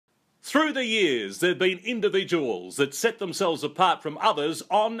Through the years, there have been individuals that set themselves apart from others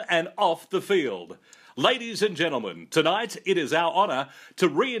on and off the field. Ladies and gentlemen, tonight it is our honour to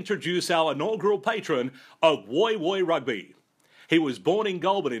reintroduce our inaugural patron of Woy Woy Rugby. He was born in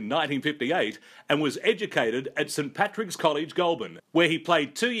Goulburn in 1958 and was educated at St Patrick's College, Goulburn, where he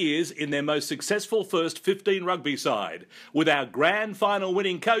played 2 years in their most successful first 15 rugby side, with our grand final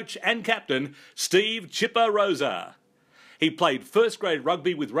winning coach and captain, Steve Chipper Rosa. He played first-grade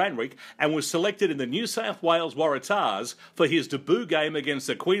rugby with Randwick and was selected in the New South Wales Waratahs for his debut game against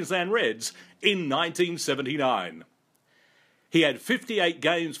the Queensland Reds in 1979. He had 58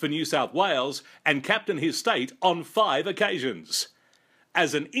 games for New South Wales and captained his state on 5 occasions.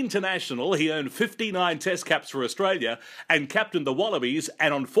 As an international, he earned 59 Test caps for Australia and captained the Wallabies,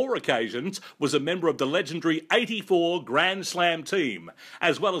 and on 4 occasions was a member of the legendary '84 Grand Slam team,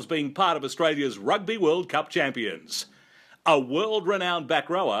 as well as being part of Australia's Rugby World Cup champions. A world-renowned back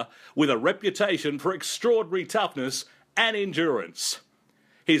rower with a reputation for extraordinary toughness and endurance.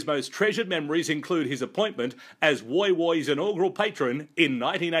 His most treasured memories include his appointment as Woy Woy's inaugural patron in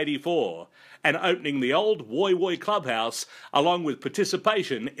 1984 and opening the old Woy Woy clubhouse, along with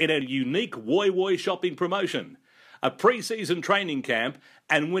participation in a unique Woy Woy shopping promotion, a pre-season training camp,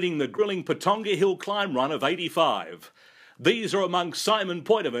 and winning the grilling Patonga Hill climb run of '85. These are among Simon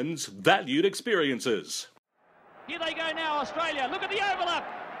Poidevin's valued experiences. Here they go now, Australia. Look at the overlap.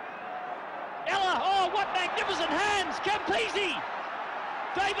 Ella, oh, what magnificent hands. Campese.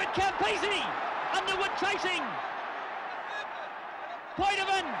 David Campese. Underwood chasing.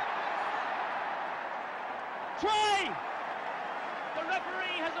 Poidevin. Try. The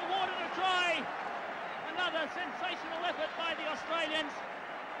referee has awarded a try. Another sensational effort by the Australians.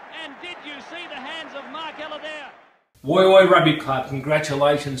 And did you see the hands of Mark Ella there? Woy Woy Rugby Club,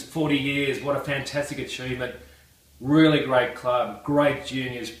 congratulations, 40 years, what a fantastic achievement. Really great club, great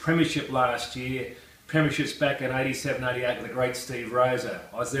juniors, premiership last year, premierships back in '87, '88 with the great Steve Rosa.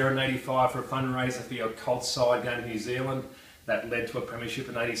 I was there in '85 for a fundraiser for your Colts side going to New Zealand. That led to a premiership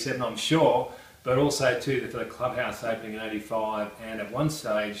in '87, I'm sure, but also too for the clubhouse opening in '85, and at one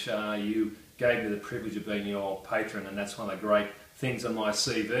stage you gave me the privilege of being your patron, and that's one of the great things on my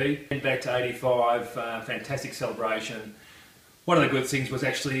CV. Went back to '85, fantastic celebration. One of the good things was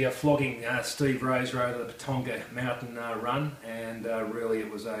actually flogging Steve Rosa over the Patonga Mountain run, and really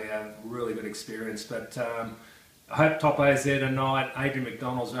it was a really good experience. But I hope Topo's there tonight. Adrian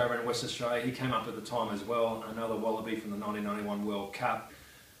McDonald's over in West Australia, he came up at the time as well, another Wallaby from the 1991 World Cup.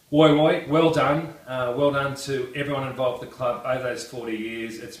 Woy Woy, well done to everyone involved with the club over those 40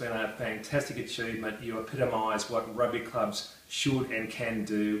 years. It's been a fantastic achievement. You epitomise what rugby clubs should and can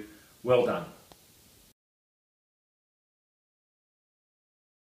do. Well done.